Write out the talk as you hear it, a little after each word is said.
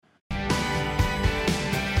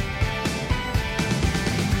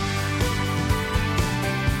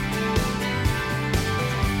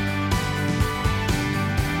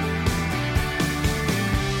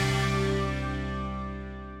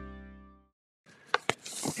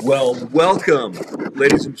Well, welcome,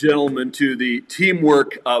 ladies and gentlemen, to the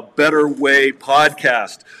Teamwork a Better Way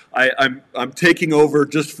podcast. I'm taking over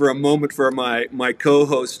just for a moment for my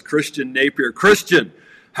co-host, Christian Napier. Christian,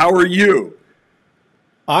 how are you?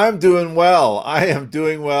 I'm doing well. I am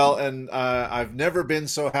doing well, and I've never been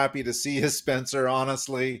so happy to see you, Spencer.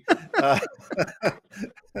 Honestly, uh,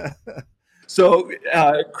 So,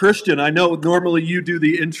 Christian, I know normally you do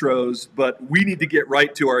the intros, but we need to get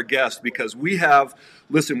right to our guest because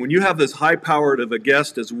listen, when you have as high powered of a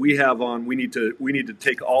guest as we have on, we need to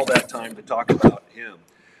take all that time to talk about him.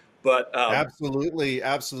 But absolutely,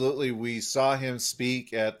 absolutely. We saw him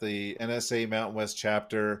speak at the NSA Mountain West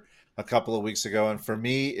chapter a couple of weeks ago, and for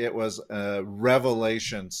me, it was a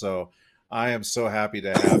revelation. So I am so happy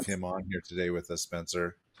to have him on here today with us,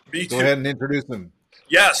 Spencer. me Go too. ahead and introduce him.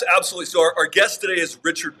 Yes, absolutely. So our guest today is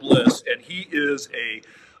Richard Bliss, and he is a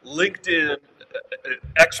LinkedIn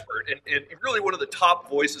expert and really one of the top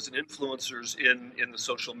voices and influencers in the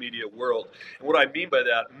social media world. And what I mean by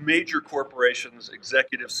that, major corporations,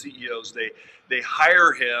 executive CEOs, they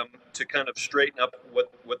hire him to kind of straighten up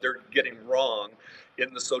what they're getting wrong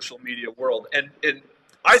in the social media world. And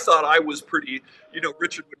I thought I was pretty,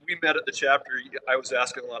 Richard, when we met at the chapter, I was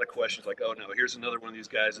asking a lot of questions like, oh no, here's another one of these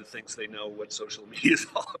guys that thinks they know what social media is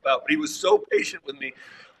all about. But he was so patient with me.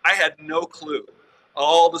 I had no clue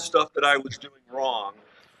all the stuff that I was doing wrong.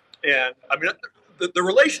 And I mean, the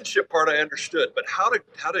relationship part I understood, but how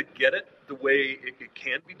to get it the way it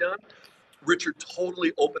can be done, Richard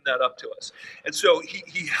totally opened that up to us. And so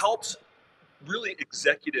he helps really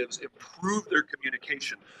executives improve their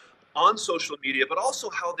communication on social media, but also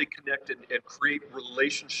how they connect and create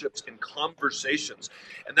relationships and conversations.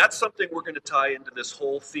 And that's something we're going to tie into this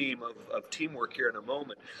whole theme of teamwork here in a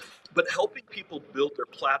moment. But helping people build their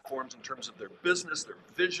platforms in terms of their business, their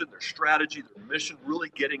vision, their strategy, their mission, really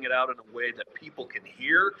getting it out in a way that people can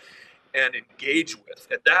hear and engage with.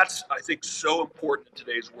 And that's, I think, so important in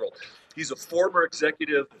today's world. He's a former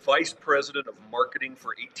executive vice president of marketing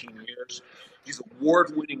for 18 years. He's an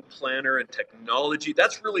award-winning planner in technology.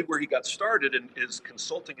 That's really where he got started and is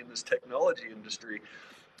consulting in this technology industry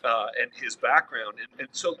and his background. And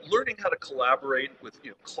so learning how to collaborate with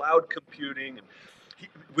cloud computing and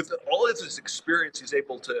with all of his experience, he's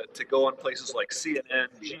able to go on places like CNN,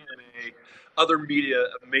 GNA, other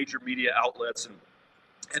major media outlets,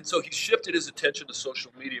 and so he shifted his attention to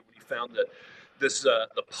social media when he found that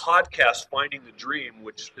the podcast Finding the Dream,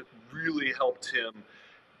 which really helped him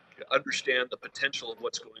understand the potential of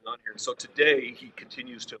what's going on here. And so today he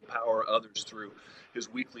continues to empower others through his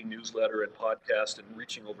weekly newsletter and podcast and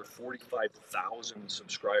reaching over 45,000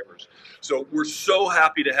 subscribers. So we're so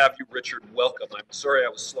happy to have you, Richard. Welcome. I'm sorry I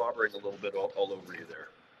was slobbering a little bit all over you there.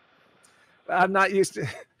 I'm not used to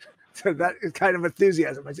that kind of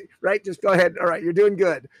enthusiasm. I say, right? Just go ahead. All right, you're doing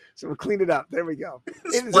good. So we'll clean it up. There we go.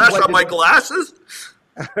 Splash on my glasses.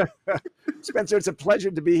 Spencer, it's a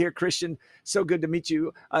pleasure to be here. Christian, so good to meet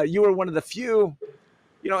you. You were one of the few,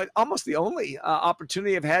 almost the only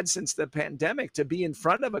opportunity I've had since the pandemic to be in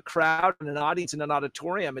front of a crowd and an audience in an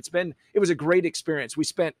auditorium. It was a great experience. We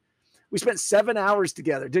spent 7 hours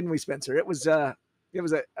together, didn't we, Spencer? It was a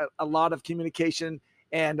lot of communication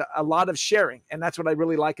and a lot of sharing. And that's what I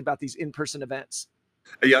really like about these in-person events.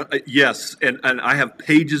 Yeah, yes. And I have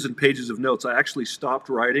pages and pages of notes. I actually stopped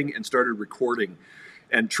writing and started recording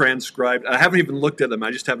and transcribed. I haven't even looked at them.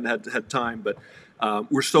 I just haven't had time, but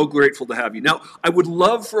we're so grateful to have you. Now, I would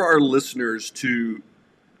love for our listeners to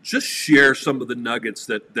just share some of the nuggets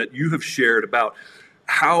that you have shared about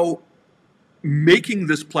how making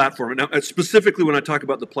this platform, and now specifically when I talk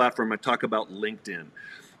about the platform, I talk about LinkedIn,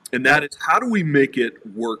 and that is how do we make it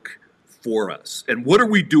work for us? And what are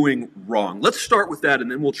we doing wrong? Let's start with that,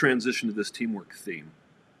 and then we'll transition to this teamwork theme.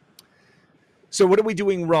 So what are we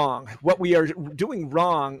doing wrong? What we are doing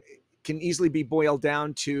wrong can easily be boiled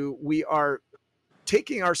down to we are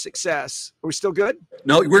taking our success. Are we still good?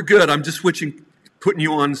 No, we're good. I'm just putting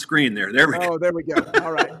you on screen there. There we go. Oh, there we go.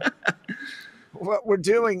 All right. What we're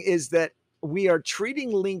doing is that we are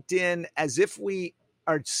treating LinkedIn as if we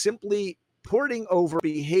are simply porting over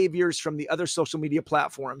behaviors from the other social media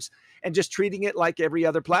platforms and just treating it like every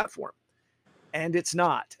other platform. And it's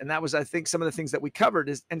not. And that was, I think, some of the things that we covered.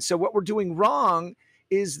 And so what we're doing wrong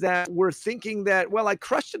is that we're thinking that, well, I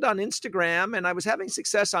crushed it on Instagram and I was having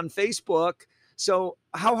success on Facebook. So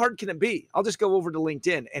how hard can it be? I'll just go over to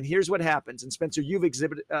LinkedIn. And here's what happens. And Spencer, you've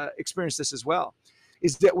experienced this as well,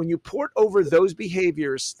 is that when you port over those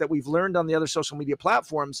behaviors that we've learned on the other social media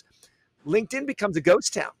platforms, LinkedIn becomes a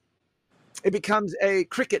ghost town. It becomes a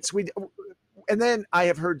crickets. And then I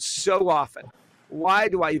have heard so often, why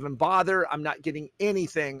do I even bother? I'm not getting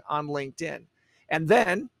anything on LinkedIn. And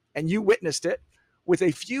then, and you witnessed it, with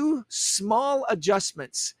a few small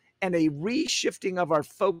adjustments and a reshifting of our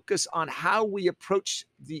focus on how we approach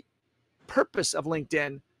the purpose of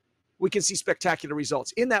LinkedIn, we can see spectacular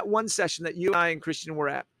results. In that one session that you and I and Christian were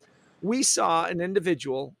at, we saw an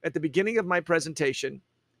individual at the beginning of my presentation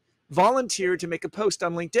volunteer to make a post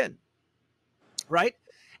on LinkedIn, right?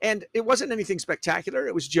 And it wasn't anything spectacular.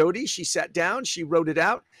 It was Jody. She sat down, she wrote it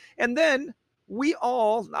out. And then we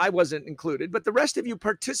all, I wasn't included, but the rest of you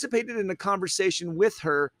participated in a conversation with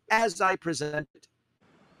her as I presented.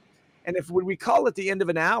 And if we recall, at the end of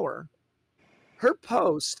an hour, her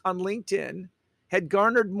post on LinkedIn had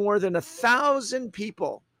garnered more than 1,000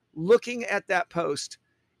 people looking at that post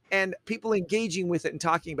and people engaging with it and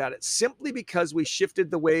talking about it, simply because we shifted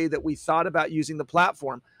the way that we thought about using the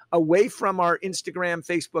platform away from our Instagram,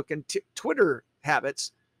 Facebook, and Twitter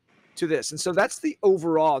habits to this. And so that's the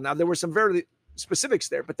overall. Now, there were some very specifics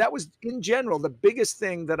there, but that was, in general, the biggest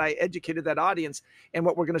thing that I educated that audience. And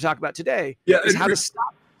what we're going to talk about today is how to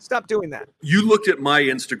stop doing that. You looked at my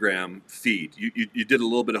Instagram feed. You did a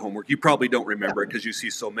little bit of homework. You probably don't remember it because you see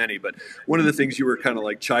so many. But one of the things you were kind of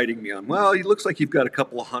like chiding me on, well, it looks like you've got a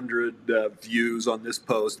couple of hundred views on this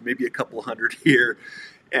post, maybe a couple of hundred here.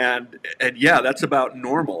 And yeah, that's about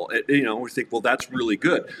normal. We think, well, that's really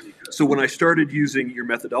good. So when I started using your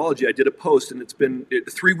methodology, I did a post, and it's been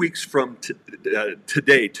 3 weeks from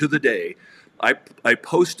today to the day. I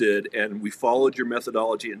posted, and we followed your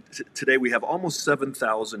methodology, and today we have almost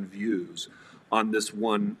 7,000 views on this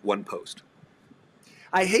one post.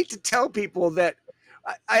 I hate to tell people that.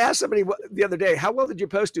 I asked somebody the other day, how well did your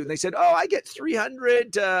post do? And they said, oh, I get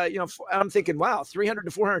 300, I'm thinking, wow, 300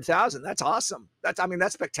 to 400,000. That's awesome. That's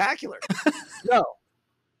spectacular.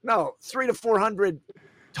 No, 300 to 400.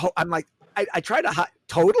 I'm like, I try to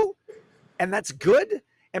total, and that's good.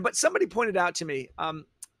 But somebody pointed out to me,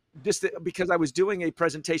 because I was doing a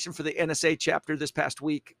presentation for the NSA chapter this past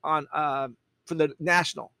week on for the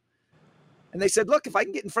national. And they said, look, if I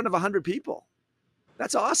can get in front of 100 people,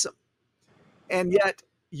 that's awesome. And yet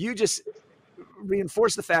you just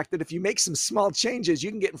reinforce the fact that if you make some small changes, you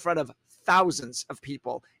can get in front of thousands of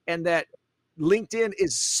people, and that LinkedIn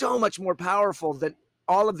is so much more powerful than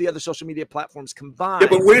all of the other social media platforms combined. Yeah,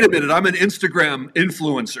 but wait a minute. I'm an Instagram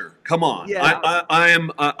influencer. Come on. Yeah.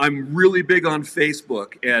 I'm really big on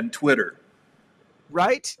Facebook and Twitter.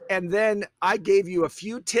 Right. And then I gave you a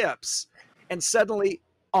few tips, and suddenly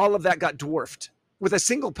all of that got dwarfed with a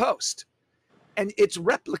single post. And it's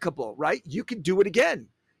replicable, right? You can do it again,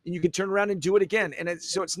 and you can turn around and do it again. And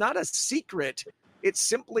so it's not a secret. It's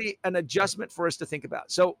simply an adjustment for us to think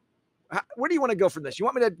about. So where do you want to go from this? You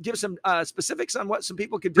want me to give some specifics on what some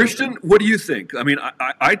people could do? Christian, what do you think? I mean,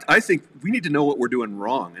 I think we need to know what we're doing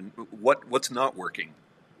wrong and what's not working.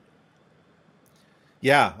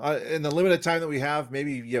 Yeah. In the limited time that we have,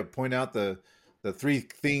 maybe point out the 3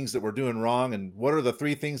 things that we're doing wrong, and what are the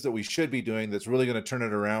 3 things that we should be doing that's really going to turn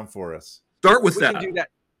it around for us. Start with that. We can do that.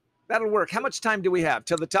 That'll work. How much time do we have?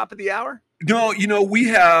 Till the top of the hour? No, we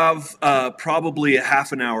have probably a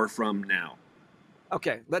half an hour from now.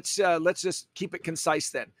 Okay, let's just keep it concise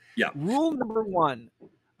then. Yeah. Rule number 1,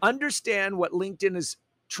 understand what LinkedIn is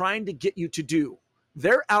trying to get you to do.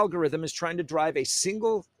 Their algorithm is trying to drive a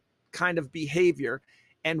single kind of behavior,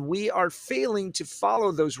 and we are failing to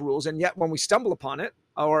follow those rules. And yet when we stumble upon it,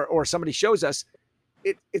 or somebody shows us,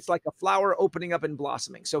 it's like a flower opening up and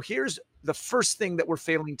blossoming. So here's the first thing that we're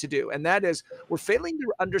failing to do, and that is we're failing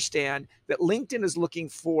to understand that LinkedIn is looking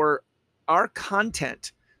for our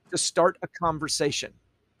content to start a conversation.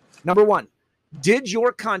 Number 1, did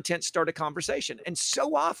your content start a conversation? And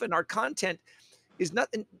so often our content is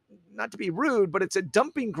not to be rude, but it's a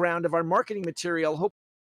dumping ground of our marketing material.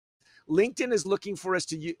 LinkedIn is looking for us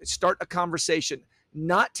to start a conversation,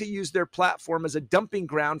 not to use their platform as a dumping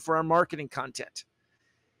ground for our marketing content.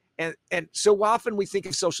 And so often we think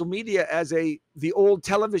of social media as the old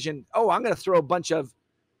television. Oh, I'm going to throw a bunch of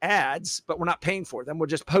ads, but we're not paying for them. We're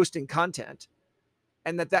just posting content.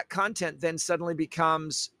 And that content then suddenly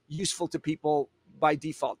becomes useful to people by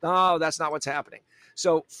default. No, that's not what's happening.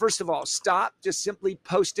 So first of all, stop just simply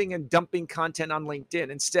posting and dumping content on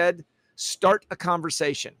LinkedIn. Instead, start a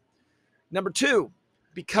conversation. Number 2,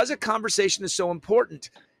 because a conversation is so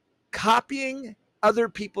important, copying other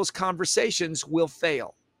people's conversations will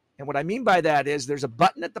fail. And what I mean by that is there's a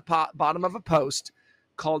button at the bottom of a post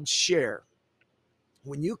called share.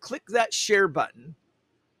 When you click that share button,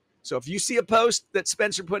 so if you see a post that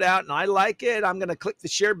Spencer put out and I like it, I'm going to click the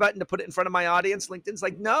share button to put it in front of my audience. LinkedIn's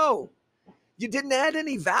like, no, you didn't add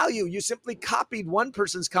any value. You simply copied one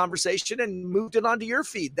person's conversation and moved it onto your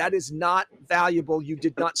feed. That is not valuable. You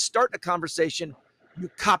did not start a conversation You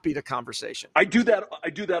copied a conversation. I do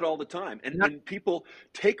that all the time, and people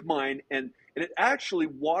take mine and it actually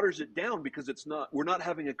waters it down because we're not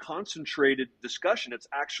having a concentrated discussion. It's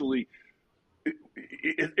actually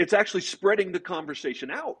spreading the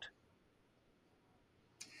conversation out.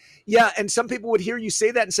 Yeah, and some people would hear you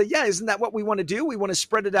say that and say, yeah, isn't that what we want to do? We want to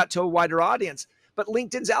spread it out to a wider audience. But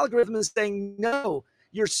LinkedIn's algorithm is saying, no,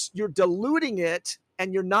 you're diluting it,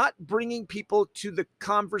 and you're not bringing people to the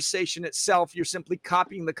conversation itself. You're simply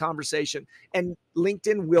copying the conversation, and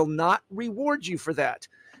LinkedIn will not reward you for that.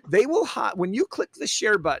 They will, when you click the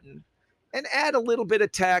share button and add a little bit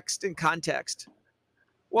of text and context,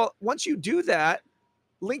 well, once you do that,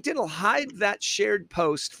 LinkedIn will hide that shared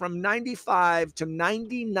post from 95 to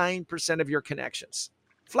 99% of your connections.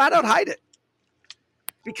 Flat out hide it,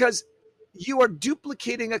 because you are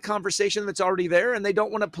duplicating a conversation that's already there, and they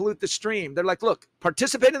don't want to pollute the stream. They're like, look,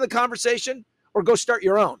 participate in the conversation or go start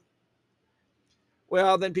your own.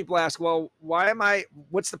 Well, then people ask, well,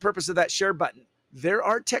 what's the purpose of that share button? There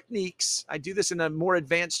are techniques. I do this in a more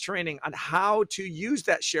advanced training on how to use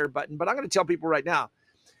that share button, but I'm going to tell people right now,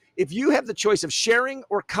 if you have the choice of sharing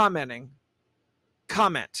or commenting,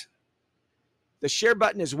 comment. The share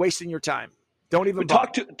button is wasting your time. Don't even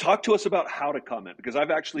talk to us about how to comment, because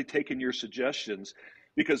I've actually taken your suggestions,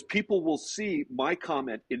 because people will see my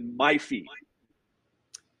comment in my feed.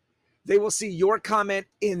 They will see your comment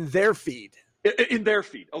in their feed. In their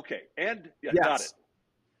feed. Okay. And yeah, yes. Got it.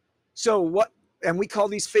 So and we call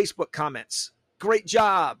these Facebook comments. Great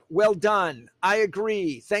job. Well done. I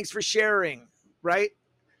agree. Thanks for sharing. Right?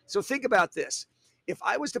 So think about this. If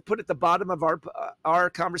I was to put at the bottom of our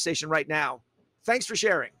conversation right now, thanks for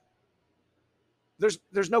sharing,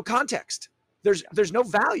 there's no context. There's no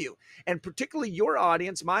value. And particularly your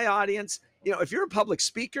audience, my audience, if you're a public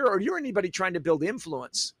speaker or you're anybody trying to build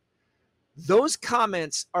influence, those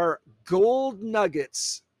comments are gold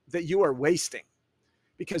nuggets that you are wasting,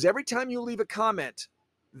 because every time you leave a comment,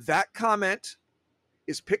 that comment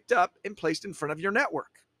is picked up and placed in front of your network.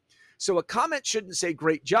 So a comment shouldn't say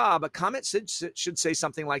great job. A comment should say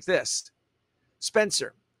something like this: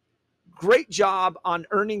 Spencer, great job on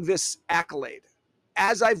earning this accolade.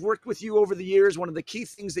 As I've worked with you over the years, one of the key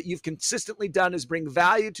things that you've consistently done is bring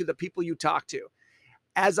value to the people you talk to.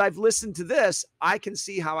 As I've listened to this, I can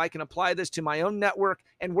see how I can apply this to my own network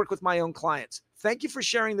and work with my own clients. Thank you for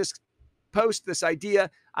sharing this post, this idea.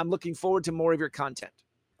 I'm looking forward to more of your content.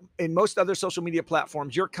 In most other social media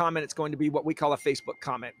platforms, your comment is going to be what we call a Facebook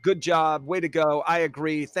comment. Good job. Way to go. I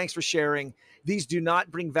agree. Thanks for sharing. These do not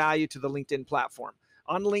bring value to the LinkedIn platform.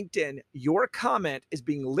 On LinkedIn, your comment is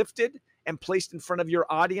being lifted and placed in front of your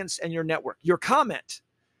audience and your network. Your comment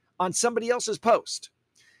on somebody else's post.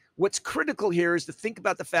 What's critical here is to think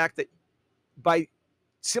about the fact that by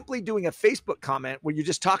simply doing a Facebook comment where you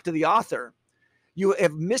just talk to the author, you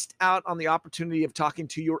have missed out on the opportunity of talking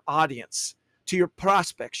to your audience, to your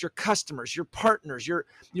prospects, your customers, your partners, your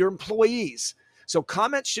employees. So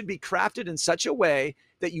comments should be crafted in such a way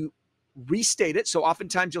that you restate it. So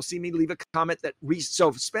oftentimes you'll see me leave a comment so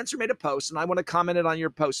if Spencer made a post and I want to comment it on your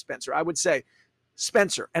post, Spencer, I would say,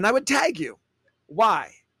 Spencer, and I would tag you.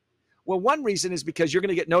 Why? Well, one reason is because you're going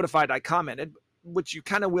to get notified I commented, which you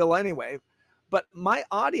kind of will anyway. But my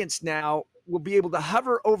audience now will be able to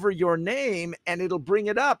hover over your name and it'll bring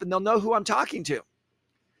it up and they'll know who I'm talking to.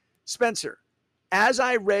 Spencer, as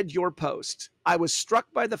I read your post, I was struck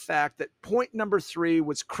by the fact that point number 3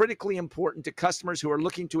 was critically important to customers who are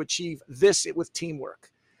looking to achieve this with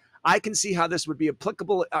teamwork. I can see how this would be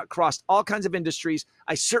applicable across all kinds of industries.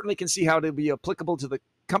 I certainly can see how it would be applicable to the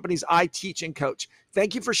companies I teach and coach.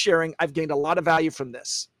 Thank you for sharing. I've gained a lot of value from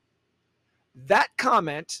this. That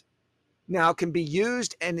comment now can be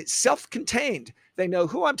used and it's self-contained. They know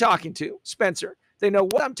who I'm talking to, Spencer. They know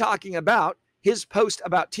what I'm talking about, his post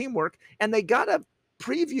about teamwork, and they got a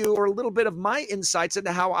preview or a little bit of my insights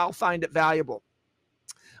into how I'll find it valuable.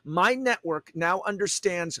 My network now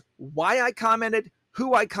understands why I commented,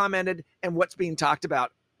 who I commented, and what's being talked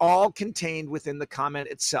about, all contained within the comment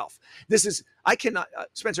itself. I cannot,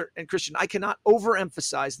 Spencer and Christian, I cannot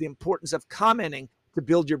overemphasize the importance of commenting to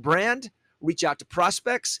build your brand, reach out to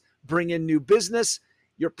prospects, bring in new business,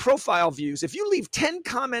 your profile views. If you leave 10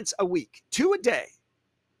 comments a week, 2 a day,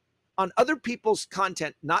 on other people's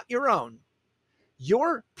content, not your own,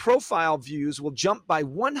 your profile views will jump by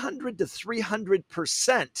 100 to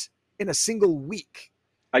 300% in a single week.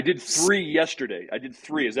 I did 3 yesterday.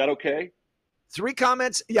 Is that okay? 3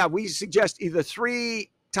 comments. Yeah, we suggest either 3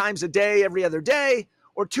 times a day, every other day,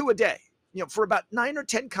 or 2 a day, for about 9 or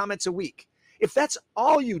 10 comments a week. If that's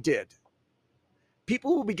all you did,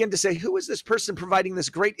 people will begin to say, who is this person providing this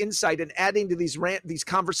great insight and adding to these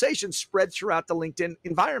conversations spread throughout the LinkedIn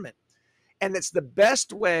environment? And it's the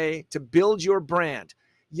best way to build your brand.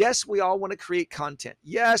 Yes, we all want to create content.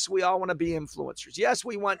 Yes, we all want to be influencers. Yes,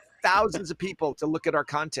 we want thousands of people to look at our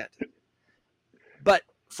content. But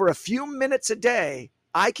for a few minutes a day,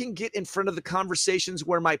 I can get in front of the conversations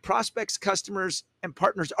where my prospects, customers, and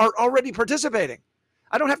partners are already participating.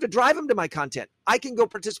 I don't have to drive them to my content. I can go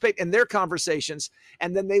participate in their conversations,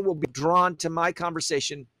 and then they will be drawn to my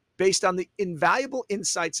conversation based on the invaluable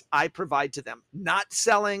insights I provide to them. Not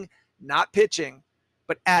selling, not pitching,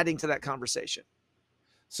 but adding to that conversation.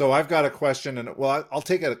 So I've got a question, and well, I'll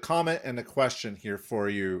take a comment and a question here for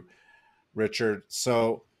you, Richard.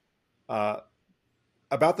 So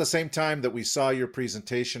about the same time that we saw your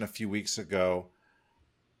presentation a few weeks ago,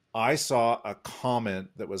 I saw a comment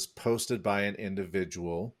that was posted by an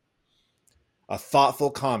individual, a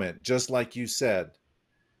thoughtful comment, just like you said.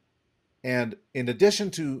 And in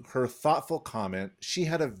addition to her thoughtful comment, she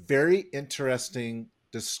had a very interesting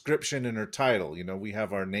description in her title. You know, we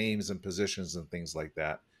have our names and positions and things like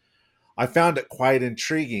that. I found it quite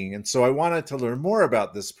intriguing. And so I wanted to learn more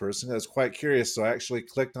about this person. I was quite curious. So I actually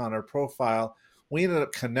clicked on her profile. We ended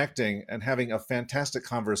up connecting and having a fantastic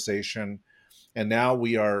conversation. And now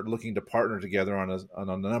we are looking to partner together on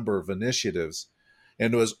a number of initiatives.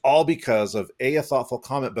 And it was all because of A, a thoughtful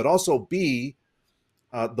comment, but also B,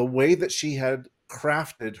 the way that she had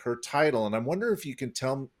crafted her title. And I wonder if you can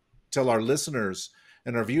tell our listeners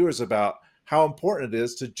and our viewers about how important it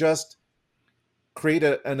is to just create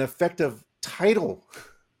an effective title.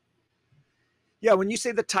 Yeah, when you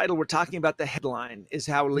say the title, we're talking about the headline is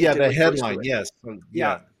how LinkedIn Yeah, the refers headline, to it. yes.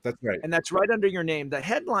 Yeah, that's right. And that's right under your name. The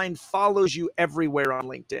headline follows you everywhere on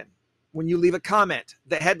LinkedIn. When you leave a comment,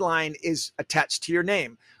 the headline is attached to your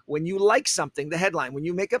name. When you like something, the headline. When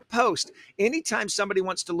you make a post, anytime somebody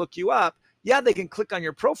wants to look you up, yeah, they can click on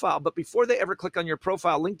your profile, but before they ever click on your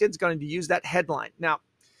profile, LinkedIn's going to use that headline. Now,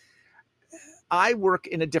 I work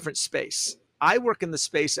in a different space. I work in the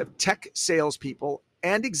space of tech salespeople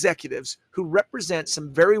and executives who represent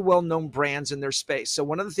some very well-known brands in their space. So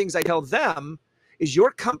one of the things I tell them is your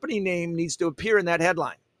company name needs to appear in that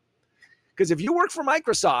headline. Because if you work for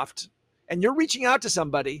Microsoft and you're reaching out to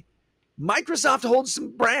somebody, Microsoft holds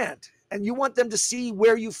some brand and you want them to see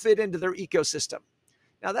where you fit into their ecosystem.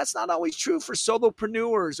 Now, that's not always true for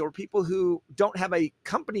solopreneurs or people who don't have a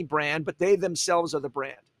company brand, but they themselves are the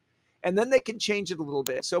brand. And then they can change it a little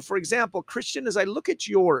bit. So, for example, Christian, as I look at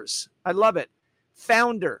yours, I love it.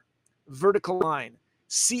 Founder, vertical line.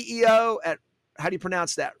 CEO at, how do you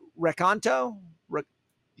pronounce that? Raconto?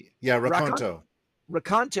 Yeah, Raconto.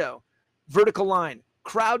 Raconto, vertical line.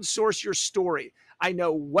 Crowdsource your story. I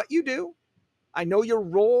know what you do. I know your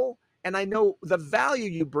role. And I know the value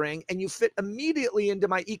you bring, and you fit immediately into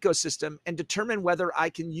my ecosystem and determine whether I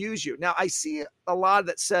can use you. Now, I see a lot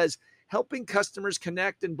that says helping customers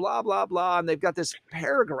connect and blah, blah, blah, and they've got this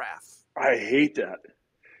paragraph. I hate that.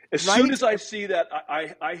 As soon as I see that,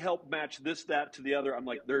 I help match this, that to the other. I'm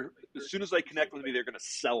like, as soon as they connect with me, they're going to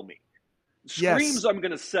sell me. Screams, yes. I'm going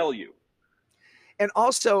to sell you. And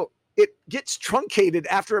also, it gets truncated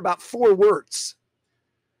after about 4 words.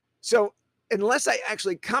 So unless I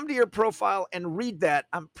actually come to your profile and read that,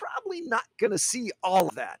 I'm probably not going to see all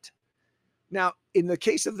of that. Now, in the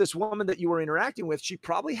case of this woman that you were interacting with, she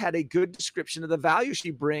probably had a good description of the value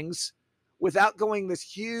she brings without going this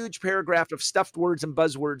huge paragraph of stuffed words and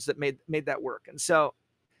buzzwords that made that work. And so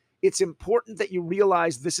it's important that you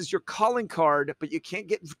realize this is your calling card, but you can't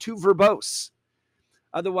get too verbose.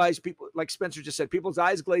 Otherwise, people, like Spencer just said, people's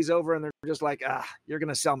eyes glaze over and they're just like, you're going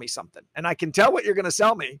to sell me something. And I can tell what you're going to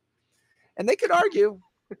sell me. And they could argue,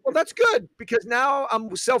 well, that's good because now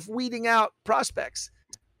I'm self-weeding out prospects.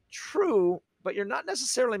 True, but you're not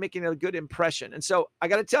necessarily making a good impression. And so I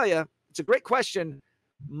got to tell you, it's a great question.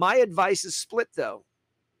 My advice is split, though,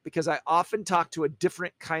 because I often talk to a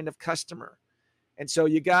different kind of customer. And so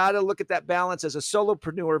you got to look at that balance as a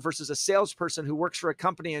solopreneur versus a salesperson who works for a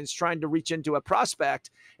company and is trying to reach into a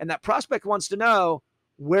prospect. And that prospect wants to know,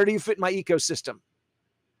 where do you fit in my ecosystem?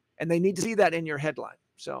 And they need to see that in your headline.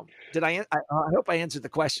 So I hope I answered the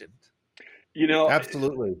question. You know,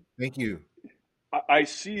 absolutely. Thank you. I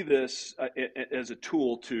see this as a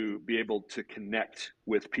tool to be able to connect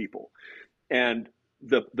with people. And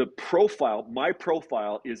the profile, my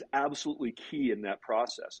profile is absolutely key in that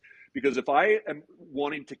process. Because if I am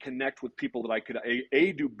wanting to connect with people that I could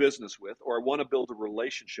A, do business with, or I want to build a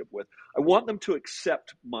relationship with, I want them to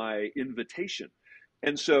accept my invitation.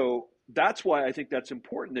 And so that's why I think that's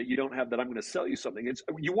important, that you don't have that I'm going to sell you something.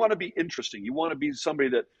 You want to be interesting. You want to be somebody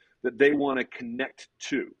that they want to connect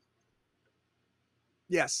to.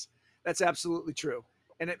 Yes, that's absolutely true.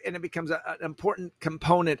 And it becomes an important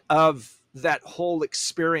component of that whole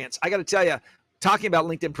experience. I got to tell you, talking about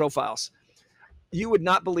LinkedIn profiles, you would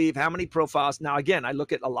not believe how many profiles. Now, again, I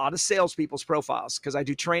look at a lot of salespeople's profiles because I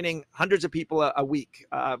do training hundreds of people a week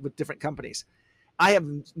with different companies. I have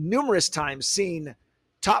numerous times seen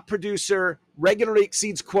top producer, regularly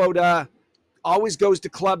exceeds quota, always goes to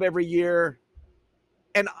club every year.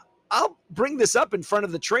 And I'll bring this up in front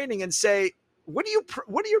of the training and say, what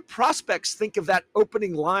do your prospects think of that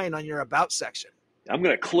opening line on your about section? I'm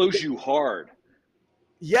going to close you hard.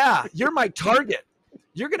 Yeah, you're my target.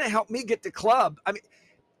 You're going to help me get to club. I mean,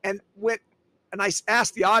 and I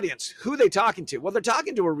asked the audience, who are they talking to? Well, they're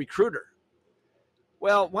talking to a recruiter.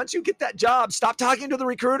 Well, once you get that job, stop talking to the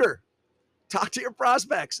recruiter. Talk to your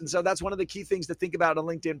prospects. And so that's one of the key things to think about on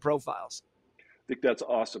LinkedIn profiles. I think that's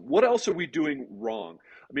awesome. What else are we doing wrong?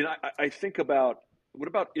 I mean, I think about, what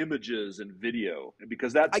about images and video?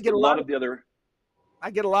 Because that's a lot of the other. I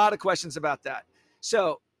get a lot of questions about that.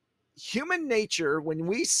 So human nature, when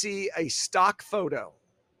we see a stock photo,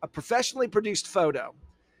 a professionally produced photo,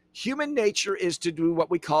 human nature is to do what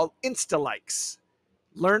we call Insta likes.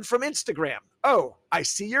 Learn from Instagram. Oh, I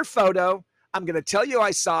see your photo. I'm going to tell you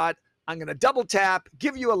I saw it. I'm going to double tap,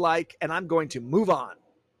 give you a like, and I'm going to move on.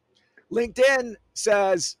 LinkedIn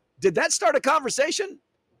says, did that start a conversation?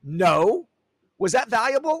 No. Was that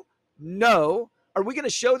valuable? No. Are we going to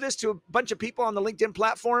show this to a bunch of people on the LinkedIn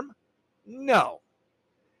platform? No.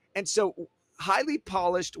 And so highly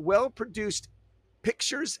polished, well-produced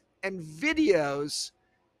pictures and videos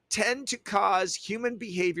tend to cause human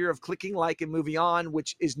behavior of clicking like and moving on,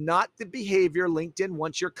 which is not the behavior LinkedIn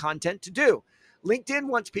wants your content to do. LinkedIn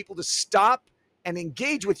wants people to stop and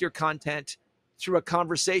engage with your content through a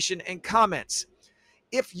conversation and comments.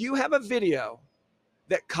 If you have a video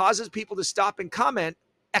that causes people to stop and comment,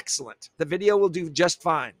 excellent. The video will do just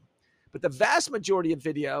fine. But the vast majority of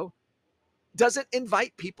video doesn't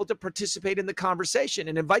invite people to participate in the conversation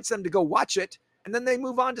and invites them to go watch it, and then they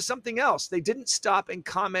move on to something else. They didn't stop and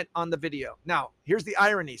comment on the video. Now, here's the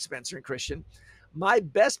irony, Spencer and Christian. My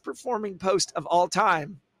best performing post of all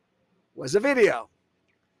time was a video.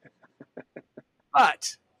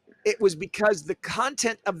 But it was because the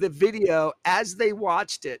content of the video, as they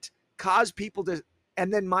watched it, caused people to,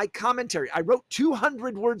 and then my commentary. I wrote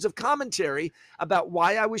 200 words of commentary about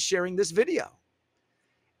why I was sharing this video.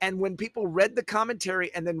 And when people read the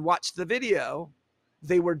commentary and then watched the video,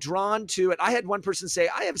 they were drawn to it. I had one person say,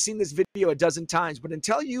 I have seen this video a dozen times, but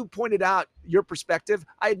until you pointed out your perspective,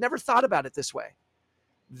 I had never thought about it this way.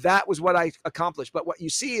 That was what I accomplished. But what you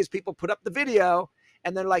see is people put up the video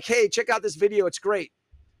and they're like, hey, check out this video. It's great.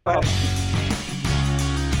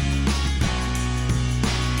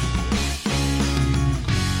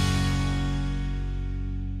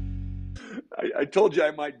 I told you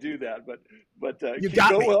I might do that, but you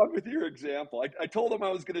got me. On with your example. I told him I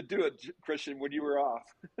was going to do it, Christian, when you were off.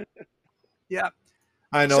 Yeah,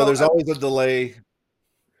 I know. So, there's always a delay.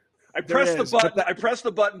 I pressed the button. I pressed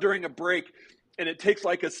the button during a break, and it takes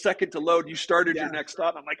like a second to load. You started your next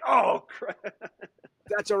thought. I'm like, oh crap.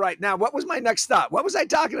 That's all right. Now, what was my next thought? What was I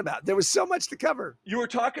talking about? There was so much to cover. You were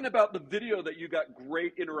talking about the video that you got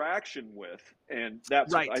great interaction with, and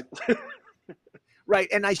that's right. Right.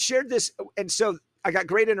 And I shared this. And so I got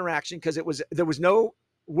great interaction because there was no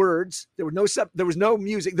words. There was no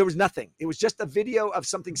music. There was nothing. It was just a video of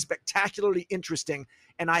something spectacularly interesting.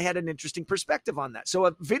 And I had an interesting perspective on that. So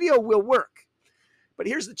a video will work. But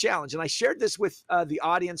here's the challenge. And I shared this with the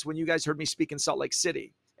audience when you guys heard me speak in Salt Lake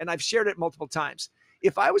City. And I've shared it multiple times.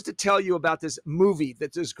 If I was to tell you about this movie,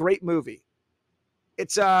 that's this great movie,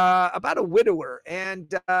 it's about a widower,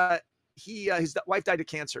 and his wife died of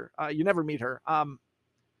cancer. You never meet her.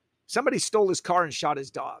 Somebody stole his car and shot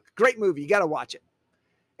his dog. Great movie. You got to watch it.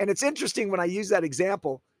 And it's interesting when I use that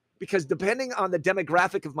example because depending on the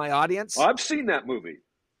demographic of my audience. Well, I've seen that movie.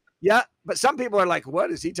 Yeah. But some people are like, what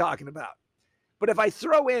is he talking about? But if I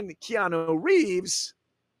throw in Keanu Reeves,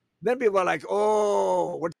 then people are like,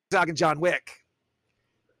 oh, we're talking John Wick.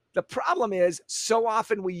 The problem is so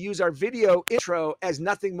often we use our video intro as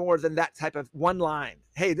nothing more than that type of one line.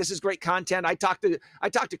 Hey, this is great content. I talked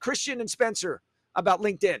to Christian and Spencer about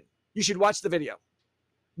LinkedIn. You should watch the video.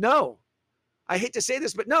 No, I hate to say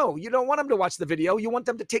this, but no, you don't want them to watch the video. You want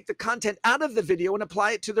them to take the content out of the video and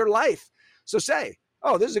apply it to their life. So say,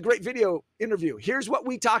 oh, this is a great video interview. Here's what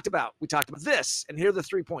we talked about. We talked about this, and here are the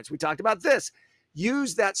 3 points. We talked about this.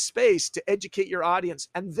 Use that space to educate your audience,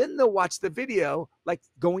 and then they'll watch the video like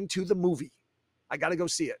going to the movie. I got to go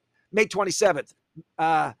see it. May 27th.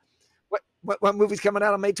 What movie's coming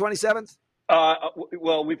out on May 27th?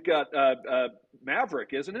 Well, we've got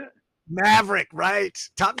Maverick, isn't it? Maverick, right?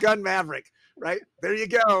 Top Gun Maverick, right? There you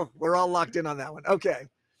go. We're all locked in on that one. Okay.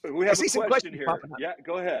 We have a question here. Yeah,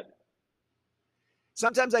 go ahead.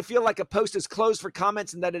 Sometimes I feel like a post is closed for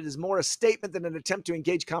comments and that it is more a statement than an attempt to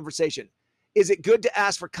engage conversation. Is it good to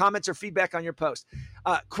ask for comments or feedback on your post?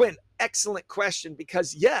 Quinn, excellent question,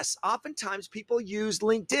 because yes, oftentimes people use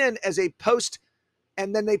LinkedIn as a post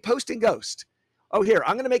and then they post and ghost. Oh, here,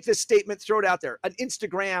 I'm going to make this statement, throw it out there, an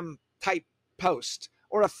Instagram type post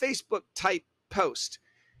or a Facebook type post.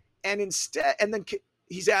 And then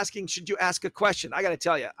he's asking, should you ask a question? I got to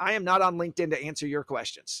tell you, I am not on LinkedIn to answer your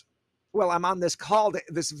questions. Well, I'm on this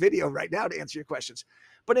this video right now to answer your questions.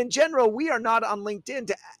 But in general, we are not on LinkedIn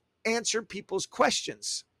to answer people's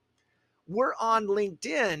questions. We're on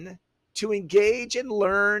LinkedIn to engage and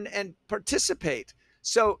learn and participate.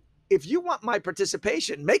 So if you want my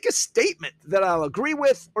participation, make a statement that I'll agree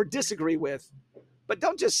with or disagree with, but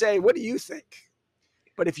don't just say, what do you think?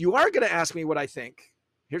 But if you are going to ask me what I think,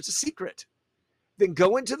 here's a secret. Then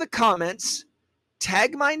go into the comments,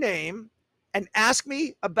 tag my name, and ask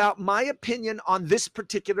me about my opinion on this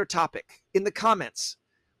particular topic in the comments.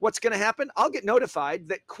 What's going to happen? I'll get notified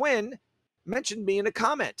that Quinn mentioned me in a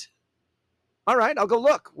comment. All right, I'll go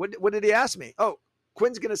look. What did he ask me? Oh,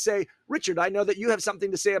 Quinn's going to say, Richard, I know that you have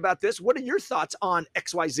something to say about this. What are your thoughts on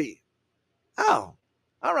XYZ? Oh,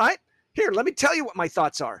 all right. Here, let me tell you what my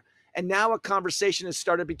thoughts are. And now a conversation has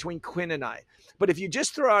started between Quinn and I. But if you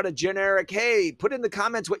just throw out a generic, hey, put in the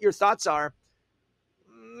comments what your thoughts are,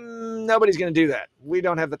 nobody's going to do that. We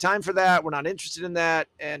don't have the time for that. We're not interested in that.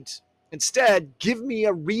 And instead, give me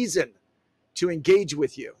a reason to engage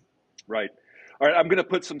with you. Right. All right. I'm going to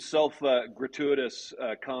put some gratuitous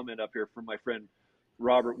comment up here from my friend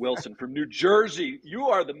Robert Wilson from New Jersey. You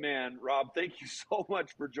are the man, Rob. Thank you so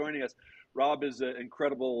much for joining us. Rob is an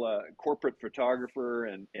incredible corporate photographer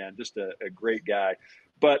and just a great guy.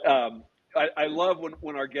 But I love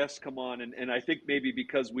when our guests come on, and I think maybe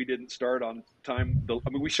because we didn't start on time.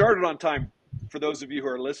 We started on time for those of you who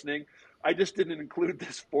are listening. I just didn't include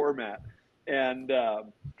this format. And,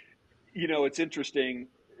 it's interesting.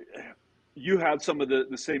 You have some of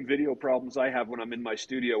the same video problems I have when I'm in my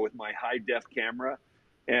studio with my high def camera.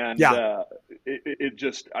 And it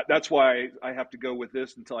just, that's why I have to go with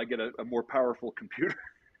this until I get a more powerful computer.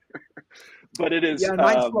 But it is. Yeah,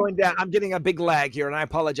 mine's slowing down. I'm getting a big lag here, and I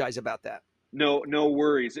apologize about that. No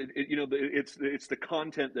worries. It's the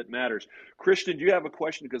content that matters. Christian, do you have a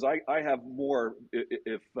question? Because I have more.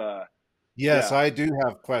 Yes, I do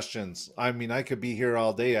have questions. I mean, I could be here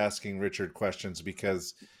all day asking Richard questions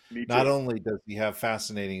because not only does he have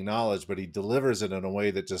fascinating knowledge, but he delivers it in a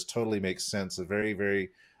way that just totally makes sense. A very, very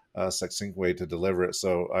succinct way to deliver it.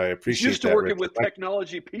 So I appreciate that. He's used to working with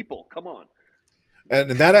technology people. Come on.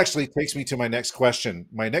 And that actually takes me to my next question.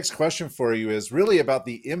 My next question for you is really about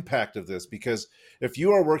the impact of this, because if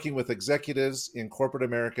you are working with executives in corporate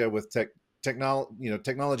America, with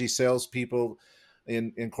technology salespeople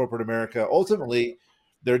in corporate America, ultimately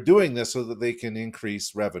they're doing this so that they can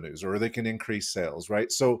increase revenues or they can increase sales,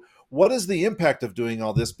 right? So what is the impact of doing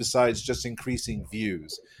all this besides just increasing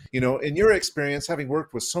views? In your experience, having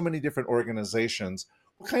worked with so many different organizations,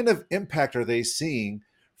 what kind of impact are they seeing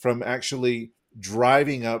from actually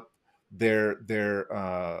driving up their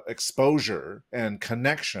exposure and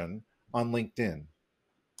connection on LinkedIn?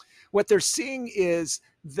 What they're seeing is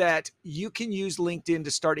that you can use LinkedIn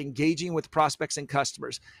to start engaging with prospects and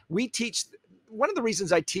customers. One of the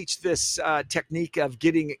reasons I teach this technique of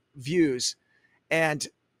getting views and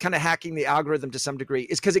kind of hacking the algorithm to some degree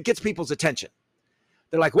is because it gets people's attention.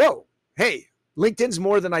 They're like, whoa, hey, LinkedIn's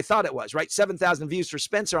more than I thought it was, right? 7,000 views for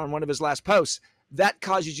Spencer on one of his last posts. That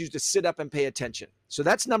causes you to sit up and pay attention. So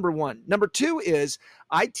that's number one. Number two is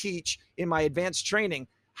I teach in my advanced training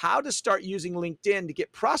how to start using LinkedIn to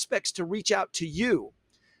get prospects to reach out to you,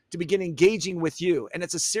 to begin engaging with you. And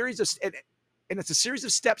it's a series of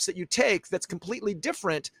steps that you take that's completely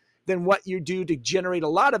different than what you do to generate a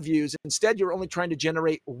lot of views. Instead, you're only trying to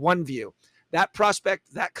generate one view. That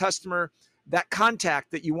prospect, that customer, that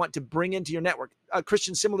contact that you want to bring into your network.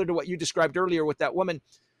 Christian, similar to what you described earlier with that woman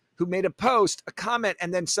who made a post, a comment,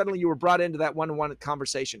 and then suddenly you were brought into that one-on-one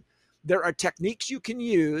conversation. There are techniques you can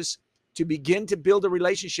use to begin to build a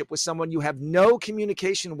relationship with someone you have no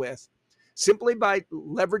communication with, simply by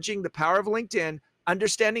leveraging the power of LinkedIn,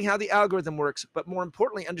 understanding how the algorithm works, but more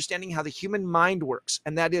importantly, understanding how the human mind works.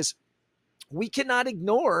 And that is, we cannot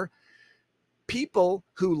ignore people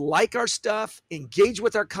who like our stuff, engage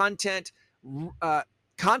with our content,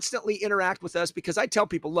 constantly interact with us, because I tell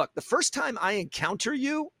people, look, the first time I encounter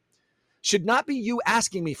you should not be you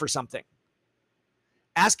asking me for something.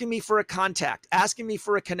 asking me for a contact, asking me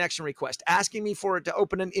for a connection request, asking me for it to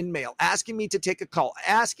open an in-mail, asking me to take a call,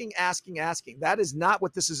 asking. That is not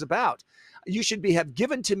what this is about. You should have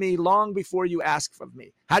given to me long before you ask of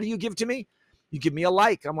me. How do you give to me? You give me a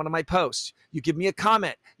like on one of my posts. You give me a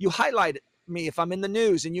comment. You highlight me if I'm in the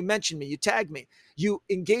news and you mention me, you tag me. You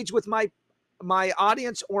engage with my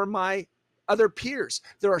audience or my other peers.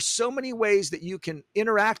 There are so many ways that you can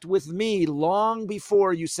interact with me long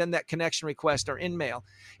before you send that connection request or in-mail.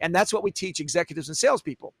 And that's what we teach executives and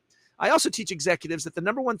salespeople. I also teach executives that the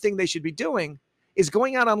number one thing they should be doing is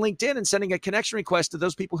going out on LinkedIn and sending a connection request to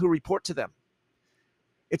those people who report to them.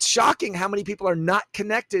 It's shocking how many people are not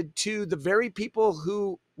connected to the very people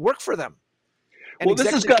who work for them. And well,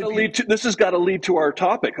 this has got to lead to our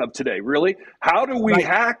topic of today. Really, how do we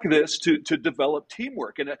hack this to develop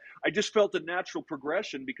teamwork? And I just felt a natural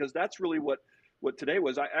progression, because that's really what today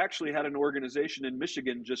was. I actually had an organization in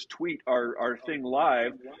Michigan just tweet our thing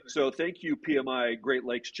live. So thank you, PMI Great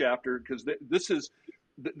Lakes chapter, because this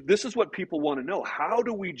is what people want to know. How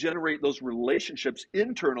do we generate those relationships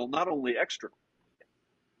internal, not only external?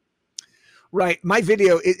 Right. My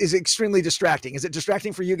video is extremely distracting. Is it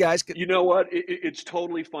distracting for you guys? You know what? It's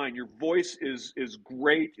totally fine. Your voice is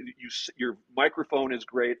great. Your microphone is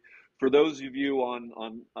great. For those of you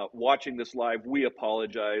on watching this live, we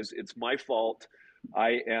apologize. It's my fault.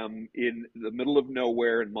 I am in the middle of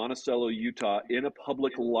nowhere in Monticello, Utah, in a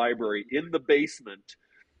public library in the basement.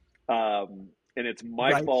 And it's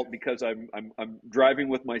my fault because I'm driving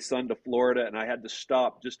with my son to Florida, and I had to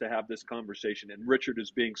stop just to have this conversation. And Richard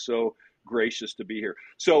is being so gracious to be here.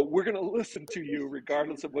 So we're going to listen to you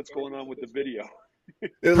regardless of what's going on with the video.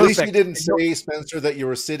 At least you didn't say, Spencer, that you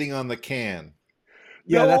were sitting on the can.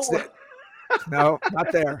 Yeah, no. That's it. No,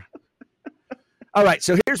 not there. All right.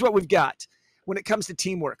 So here's what we've got when it comes to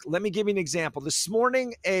teamwork. Let me give you an example. This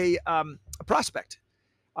morning, a prospect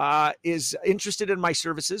is interested in my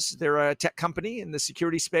services. They're a tech company in the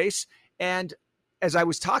security space. And as I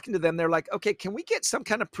was talking to them, they're like, okay, can we get some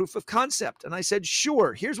kind of proof of concept? And I said,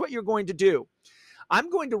 sure. Here's what you're going to do. I'm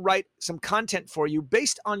going to write some content for you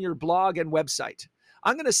based on your blog and website.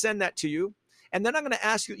 I'm going to send that to you. And then I'm going to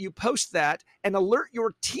ask you, you post that and alert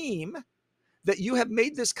your team that you have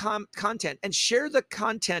made this content, and share the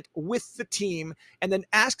content with the team, and then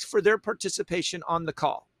ask for their participation on the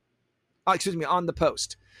call. On the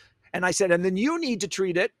post. And I said, and then you need to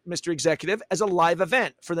treat it, Mr. Executive, as a live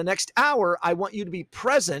event. For the next hour, I want you to be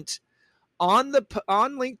present on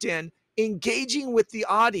LinkedIn, engaging with the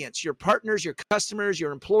audience, your partners, your customers,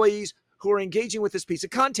 your employees who are engaging with this piece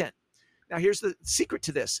of content. Now, here's the secret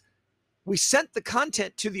to this. We sent the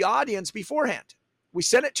content to the audience beforehand. We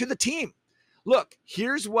sent it to the team. Look,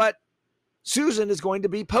 here's what Susan is going to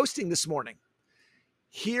be posting this morning.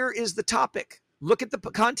 Here is the topic. Look at the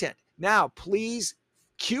content. Now, please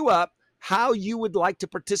queue up how you would like to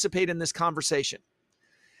participate in this conversation.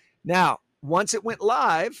 Now, once it went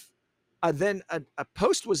live, then a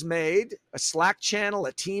post was made, a Slack channel,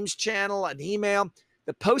 a Teams channel, an email.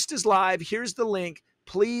 The post is live. Here's the link.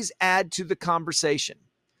 Please add to the conversation.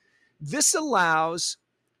 This allows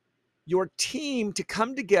your team to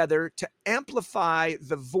come together to amplify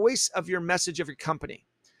the voice of your message of your company,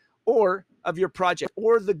 or of your project,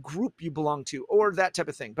 or the group you belong to, or that type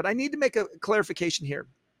of thing. But I need to make a clarification here.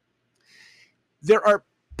 There are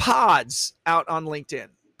pods out on LinkedIn,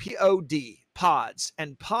 P-O-D, pods.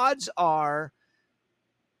 And pods are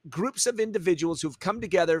groups of individuals who've come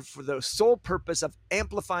together for the sole purpose of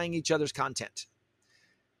amplifying each other's content.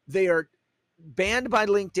 They are banned by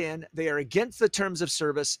LinkedIn. They are against the terms of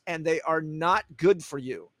service, and they are not good for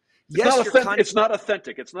you. It's not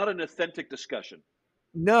authentic. It's not an authentic discussion.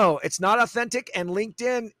 No, it's not authentic. And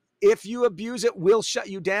LinkedIn, if you abuse it, will shut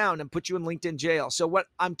you down and put you in LinkedIn jail. So what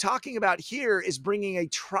I'm talking about here is bringing a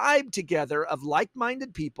tribe together of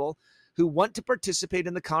like-minded people who want to participate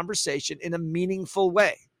in the conversation in a meaningful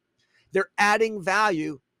way. They're adding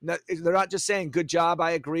value. They're not just saying, good job,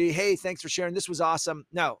 I agree. Hey, thanks for sharing. This was awesome.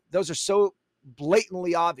 No, those are so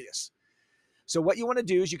blatantly obvious. So what you want to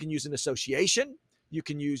do is you can use an association, you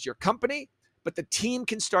can use your company, but the team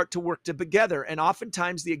can start to work together. And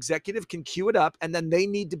oftentimes the executive can queue it up, and then they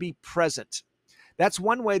need to be present. That's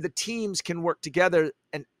one way the teams can work together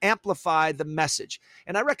and amplify the message.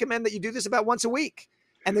 And I recommend that you do this about once a week,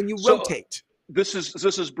 and then you rotate. This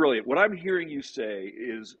is brilliant. What I'm hearing you say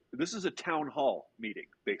is this is a town hall meeting,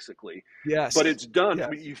 basically. Yes. But it's done. Yes.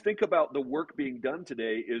 I mean, you think about the work being done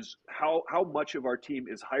today is how much of our team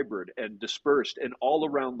is hybrid and dispersed and all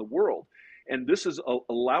around the world. And this is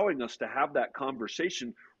allowing us to have that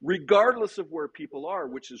conversation regardless of where people are,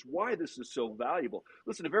 which is why this is so valuable.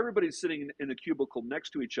 Listen, if everybody's sitting in a cubicle next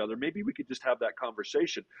to each other, maybe we could just have that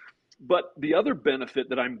conversation. But the other benefit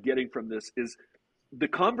that I'm getting from this is the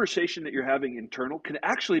conversation that you're having internal can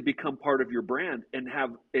actually become part of your brand and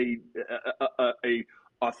have a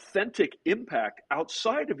authentic impact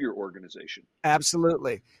outside of your organization.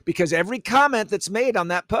 Absolutely. Because every comment that's made on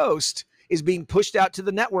that post is being pushed out to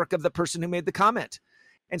the network of the person who made the comment.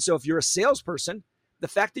 And so if you're a salesperson, the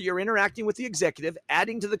fact that you're interacting with the executive,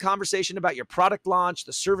 adding to the conversation about your product launch,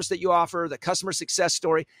 the service that you offer, the customer success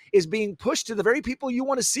story is being pushed to the very people you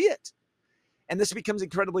want to see it. And this becomes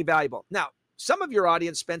incredibly valuable. Now, some of your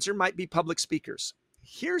audience, Spencer, might be public speakers.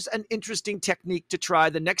 Here's an interesting technique to try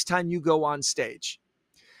the next time you go on stage.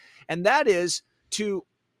 And that is to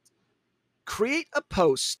create a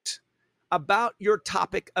post about your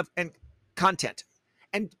topic of and content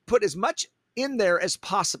and put as much in there as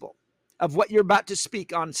possible of what you're about to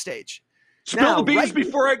speak on stage. Spill the beans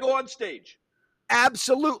before I go on stage.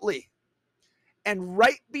 Absolutely. And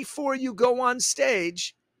right before you go on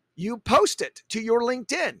stage, you post it to your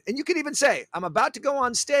LinkedIn. And you can even say, I'm about to go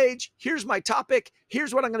on stage. Here's my topic.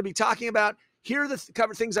 Here's what I'm going to be talking about. Here are the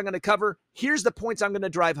things I'm going to cover. Here's the points I'm going to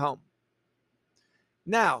drive home.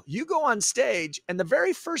 Now, you go on stage, and the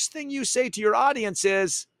very first thing you say to your audience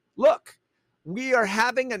is, look, we are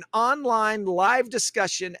having an online live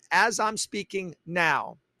discussion as I'm speaking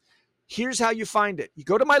now. Here's how you find it. You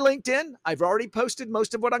go to my LinkedIn. I've already posted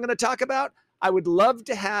most of what I'm going to talk about. I would love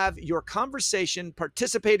to have your conversation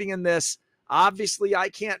participating in this. Obviously, I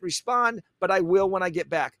can't respond, but I will when I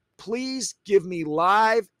get back. Please give me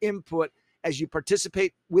live input as you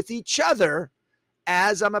participate with each other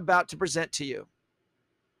as I'm about to present to you.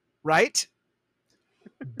 Right?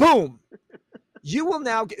 Boom. You will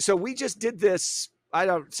now get, so we just did this,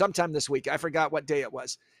 sometime this week. I forgot what day it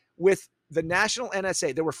was, with the National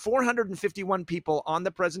NSA. There were 451 people on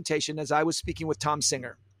the presentation as I was speaking with Tom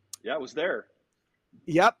Singer. Yeah, I was there.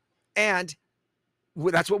 Yep. And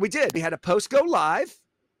that's what we did. We had a post go live.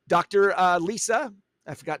 Dr. Lisa,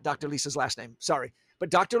 I forgot Dr. Lisa's last name. Sorry. But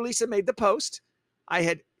Dr. Lisa made the post.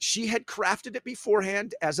 She had crafted it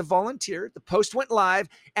beforehand as a volunteer. The post went live.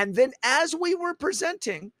 And then as we were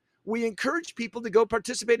presenting, we encouraged people to go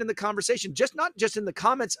participate in the conversation, not just in the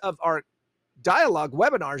comments of our dialogue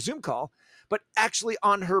webinar, Zoom call, but actually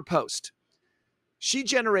on her post. She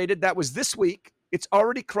generated, that was this week. It's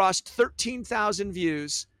already crossed 13,000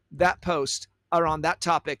 views. That post are on that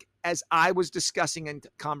topic as I was discussing and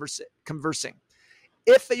conversing.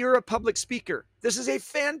 If you're a public speaker, this is a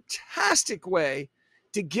fantastic way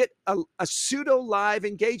to get a pseudo live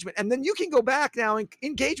engagement. And then you can go back now and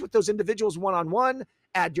engage with those individuals one-on-one,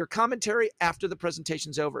 add your commentary after the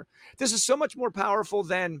presentation's over. This is so much more powerful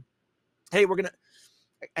than, hey,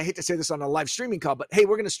 I hate to say this on a live streaming call, but hey,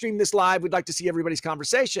 we're going to stream this live. We'd like to see everybody's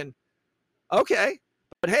conversation. Okay.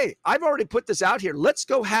 But hey, I've already put this out here. Let's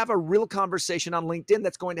go have a real conversation on LinkedIn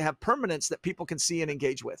that's going to have permanence that people can see and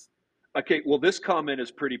engage with. Okay. Well, this comment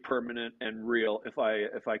is pretty permanent and real. If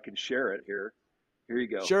I can share it here. Here you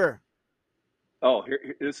go. Sure. Oh,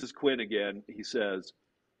 here this is Quinn again. He says,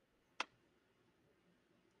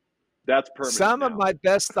 that's permanent. Some of my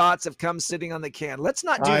best thoughts have come sitting on the can. Let's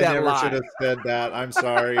not do that I never live. should have said that. I'm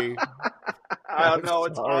sorry. I know,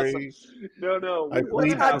 it's awesome. No.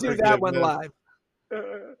 Let's not do that one live.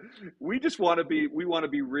 We just want to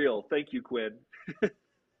be real. Thank you, Quinn.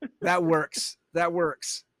 That works.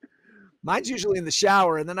 Mine's usually in the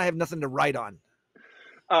shower, and then I have nothing to write on.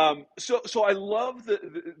 So I love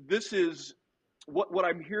this is what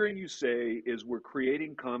I'm hearing you say is we're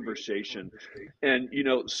creating conversation. And,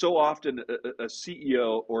 so often a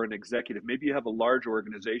CEO or an executive, maybe you have a large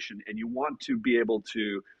organization and you want to be able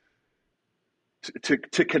to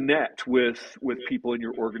connect with people in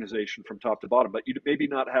your organization from top to bottom, but you maybe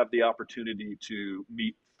not have the opportunity to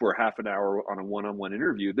meet for half an hour on a one-on-one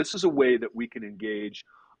interview. This is a way that we can engage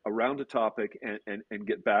around a topic and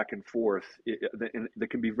get back and forth that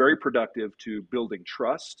can be very productive to building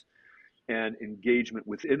trust and engagement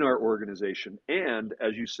within our organization. And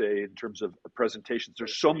as you say, in terms of presentations,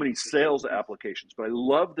 there's so many sales applications, but I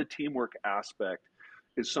love the teamwork aspect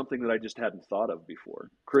is something that I just hadn't thought of before.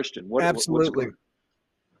 Christian, absolutely.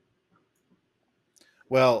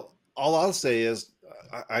 Well, all I'll say is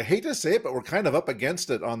I hate to say it, but we're kind of up against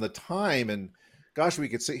it on the time. And gosh, we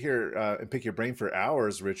could sit here and pick your brain for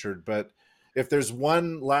hours, Richard. But if there's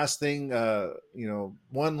one last thing,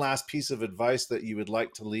 one last piece of advice that you would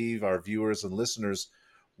like to leave our viewers and listeners,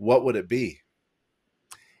 what would it be?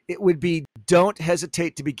 it would be, don't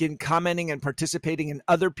hesitate to begin commenting and participating in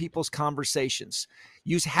other people's conversations.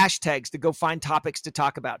 Use hashtags to go find topics to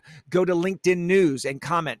talk about. Go to LinkedIn News and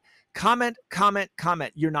comment. Comment, comment,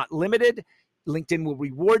 comment. You're not limited. LinkedIn will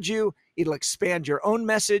reward you. It'll expand your own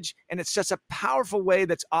message. And it's just a powerful way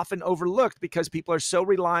that's often overlooked because people are so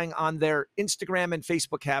relying on their Instagram and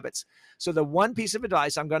Facebook habits. So the one piece of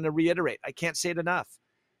advice I'm going to reiterate, I can't say it enough.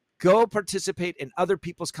 Go participate in other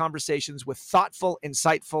people's conversations with thoughtful,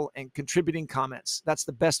 insightful, and contributing comments. That's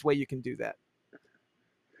the best way you can do that.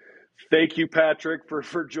 Thank you, Patrick,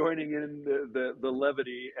 for joining in the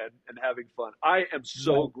levity and having fun. I am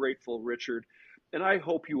so grateful, Richard, and I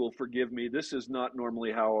hope you will forgive me. This is not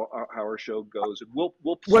normally how our show goes, and we'll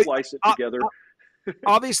slice it together.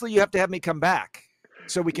 Obviously, you have to have me come back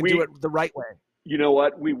so we can do it the right way. You know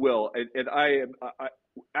what? We will, and I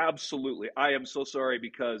absolutely. I am so sorry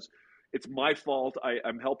because it's my fault.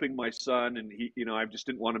 I'm helping my son, and I just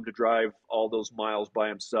didn't want him to drive all those miles by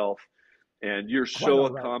himself. And you're so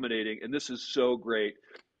accommodating, and this is so great.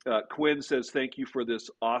 Quinn says, thank you for this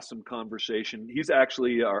awesome conversation. He's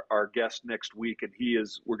actually our guest next week, and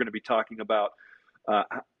we're going to be talking about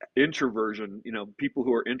introversion, people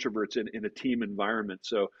who are introverts in a team environment.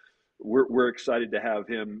 So we're excited to have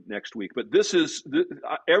him next week. But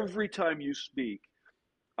every time you speak,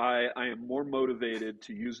 I am more motivated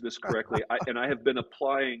to use this correctly. And I have been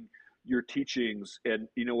applying your teachings, and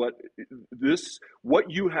you know what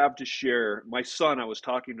you have to share. My son, I was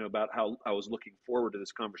talking to him about how I was looking forward to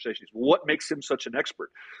this conversation. He said, what makes him such an expert?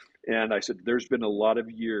 And I said, there's been a lot of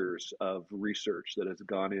years of research that has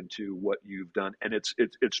gone into what you've done, and it's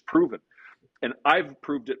proven. And I've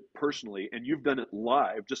proved it personally, and you've done it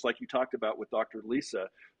live, just like you talked about with Dr. Lisa,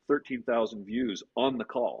 13,000 views on the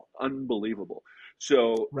call. Unbelievable.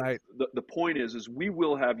 So the point is we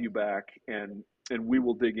will have you back, and we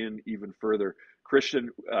will dig in even further. Christian,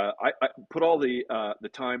 I put all the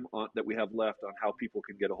time on that we have left on how people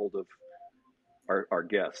can get a hold of our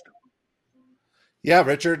guest. Yeah,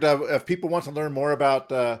 Richard, if people want to learn more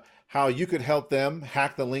about how you could help them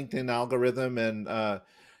hack the LinkedIn algorithm and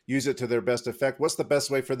use it to their best effect, what's the best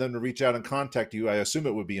way for them to reach out and contact you? I assume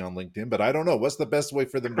it would be on LinkedIn, but I don't know. What's the best way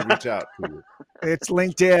for them to reach out to you? It's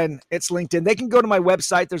LinkedIn. It's LinkedIn. They can go to my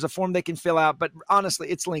website. There's a form they can fill out, but honestly,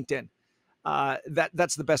 it's LinkedIn.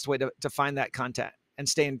 That's the best way to find that content and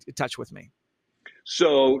stay in touch with me.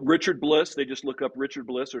 So Richard Bliss, they just look up Richard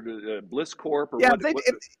Bliss or Bliss Corp or what?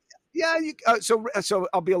 So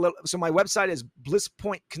I'll be so my website is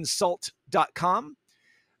blisspointconsult.com.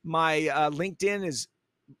 My LinkedIn is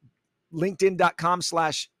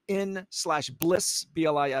linkedin.com/in/bliss,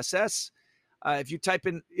 BLISS.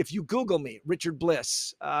 If you Google me, Richard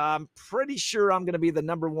Bliss, I'm pretty sure I'm going to be the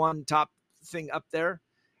 #1 top thing up there,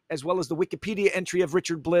 as well as the Wikipedia entry of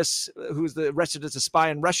Richard Bliss, who's arrested as a spy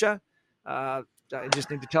in Russia. I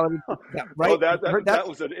just need to tell him that, right? Oh, that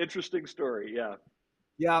was an interesting story. Yeah.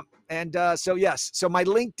 Yeah. And so my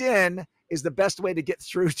LinkedIn is the best way to get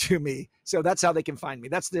through to me. So that's how they can find me.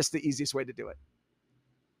 That's just the easiest way to do it.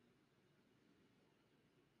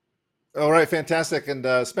 All right, fantastic. And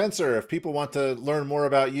Spencer, if people want to learn more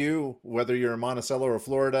about you, whether you're in Monticello or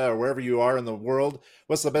Florida or wherever you are in the world,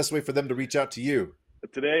 what's the best way for them to reach out to you?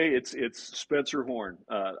 Today, it's Spencer Horn.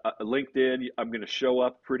 LinkedIn, I'm going to show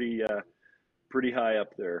up pretty high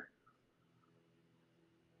up there.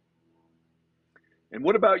 And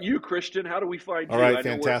what about you, Christian? How do we find you? All right,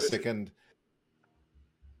 fantastic. And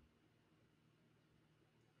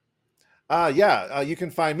you can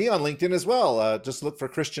find me on LinkedIn as well. Just look for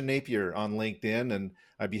Christian Napier on LinkedIn, and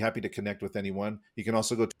I'd be happy to connect with anyone. You can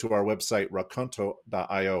also go to our website,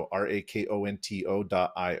 rakonto.io,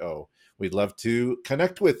 rakonto.io. We'd love to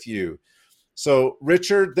connect with you. So,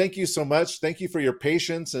 Richard, thank you so much. Thank you for your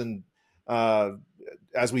patience. And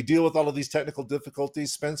as we deal with all of these technical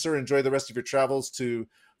difficulties, Spencer, enjoy the rest of your travels to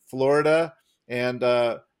Florida. And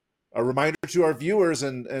a reminder to our viewers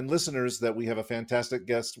and listeners that we have a fantastic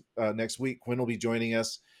guest next week. Quinn will be joining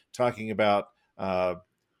us talking about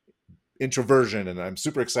introversion. And I'm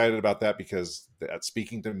super excited about that because that's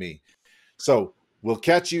speaking to me. So we'll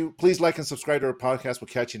catch you. Please like and subscribe to our podcast. We'll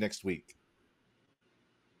catch you next week.